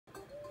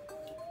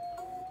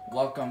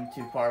Welcome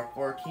to part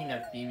 14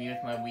 of Theme with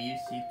my Wii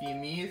U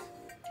Theme Miis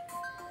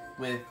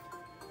with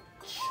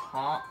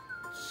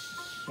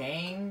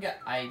Chang.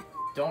 I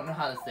don't know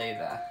how to say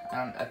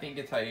that. I think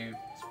it's how it's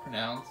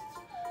pronounced.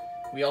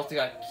 We also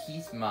got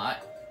Kismat,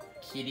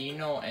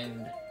 Kirino,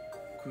 and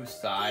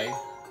Kusai,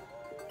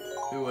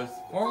 who was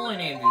formerly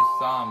named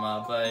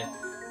Usama, but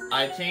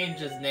I changed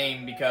his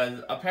name because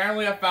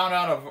apparently I found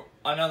out of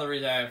another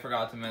reason I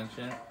forgot to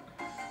mention.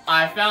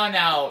 I found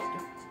out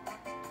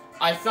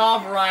I saw a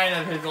variant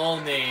of his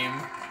old name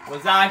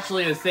was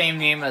actually the same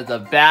name as a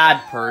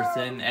bad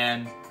person,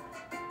 and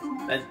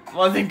that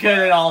wasn't good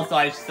at all, so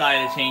I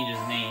decided to change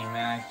his name,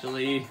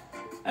 actually.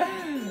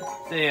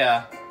 So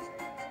yeah.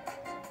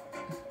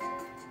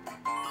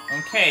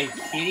 Okay,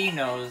 Kitty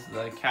knows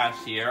the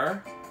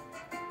cashier.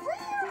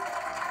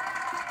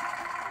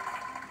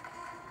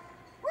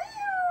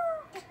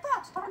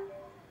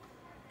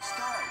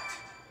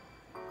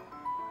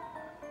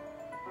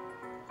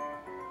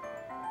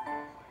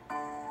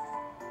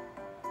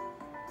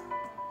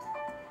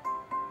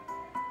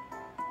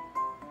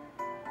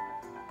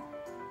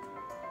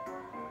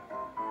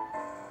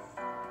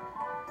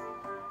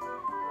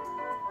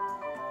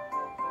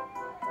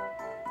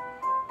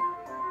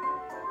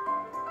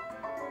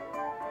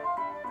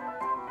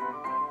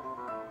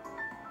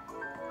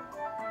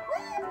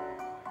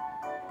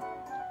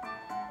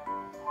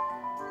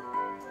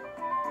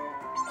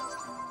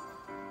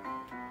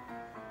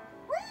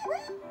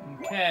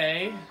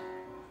 Okay.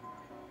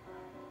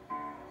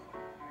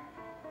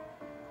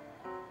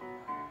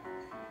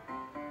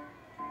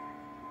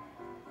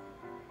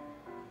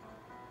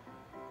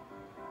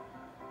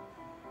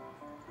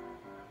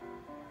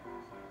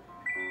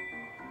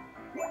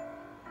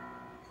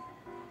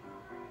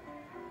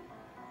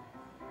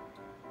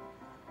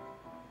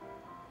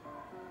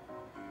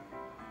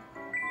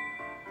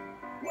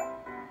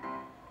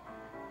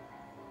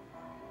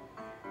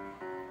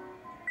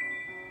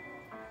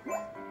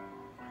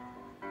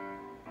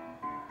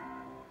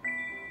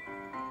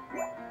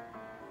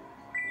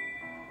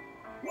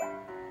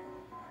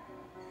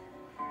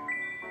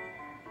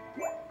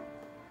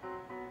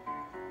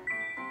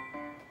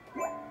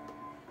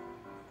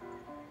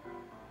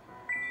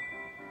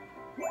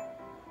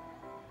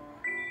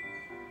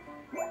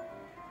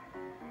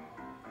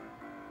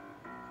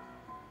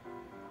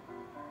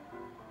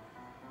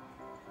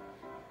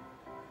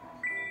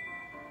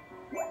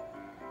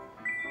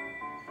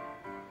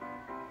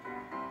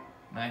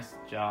 Nice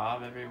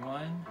job,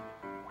 everyone.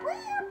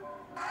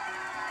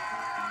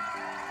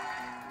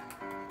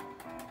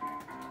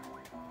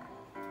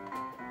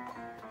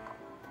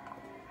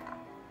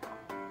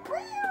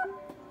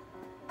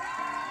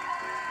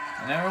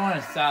 And everyone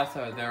is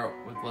satisfied there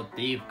with what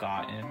they've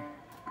gotten.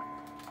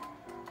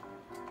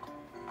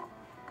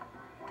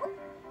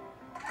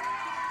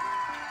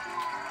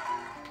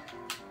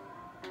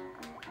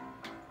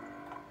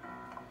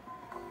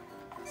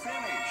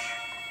 Finish.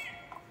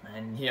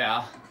 And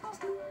yeah.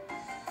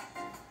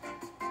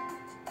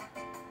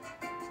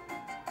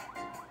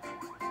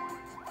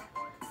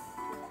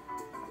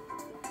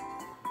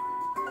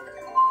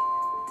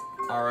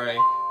 Alright.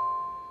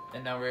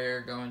 And now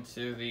we're going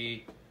to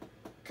the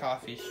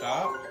coffee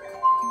shop.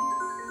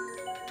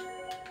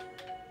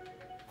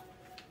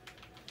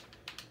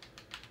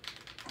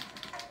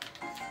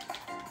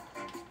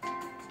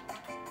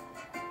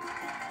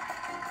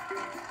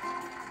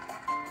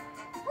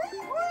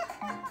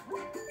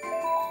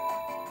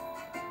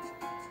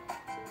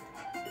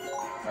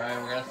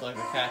 Alright, we're gonna select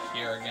the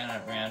cashier again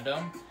at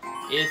random.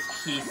 Is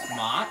he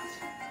smart?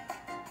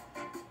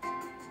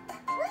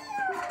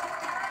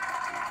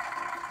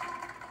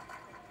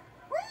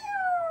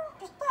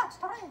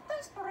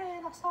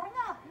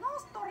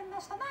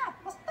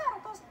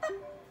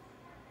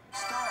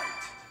 Start.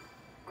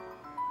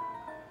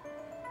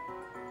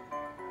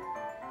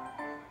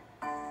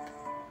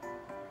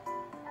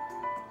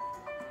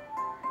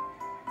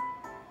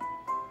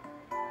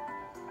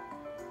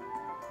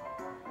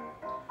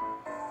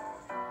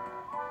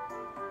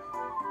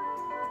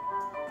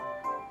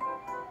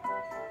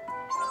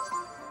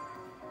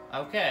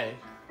 Okay.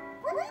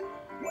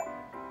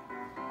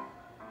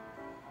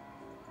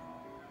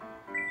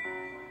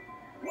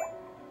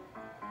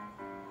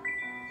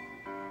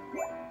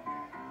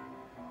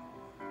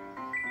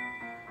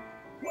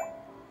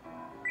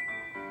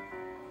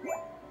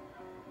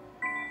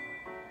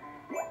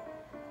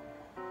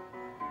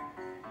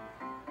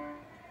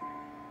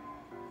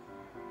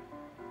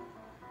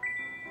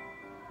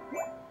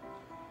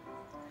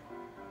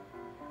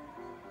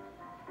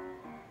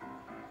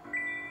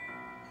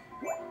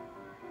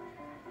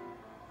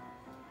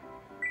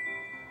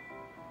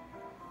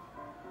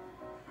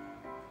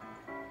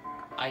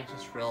 I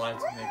just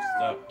realized I mixed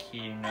up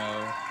Kino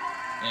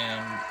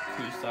and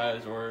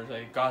Kusai's orders.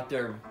 I got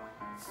their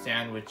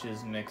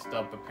sandwiches mixed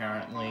up,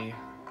 apparently.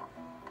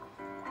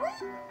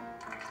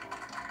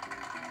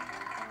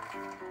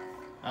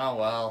 Oh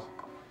well.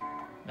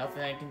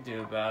 Nothing I can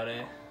do about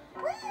it.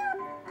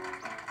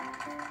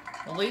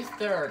 At least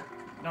they're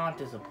not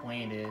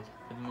disappointed,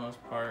 for the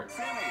most part.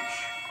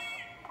 Finish.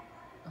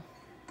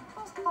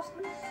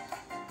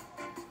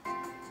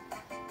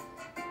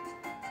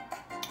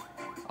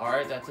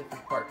 Alright, that's it for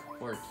part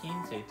 14.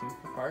 Stay tuned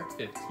for part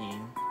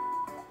 15.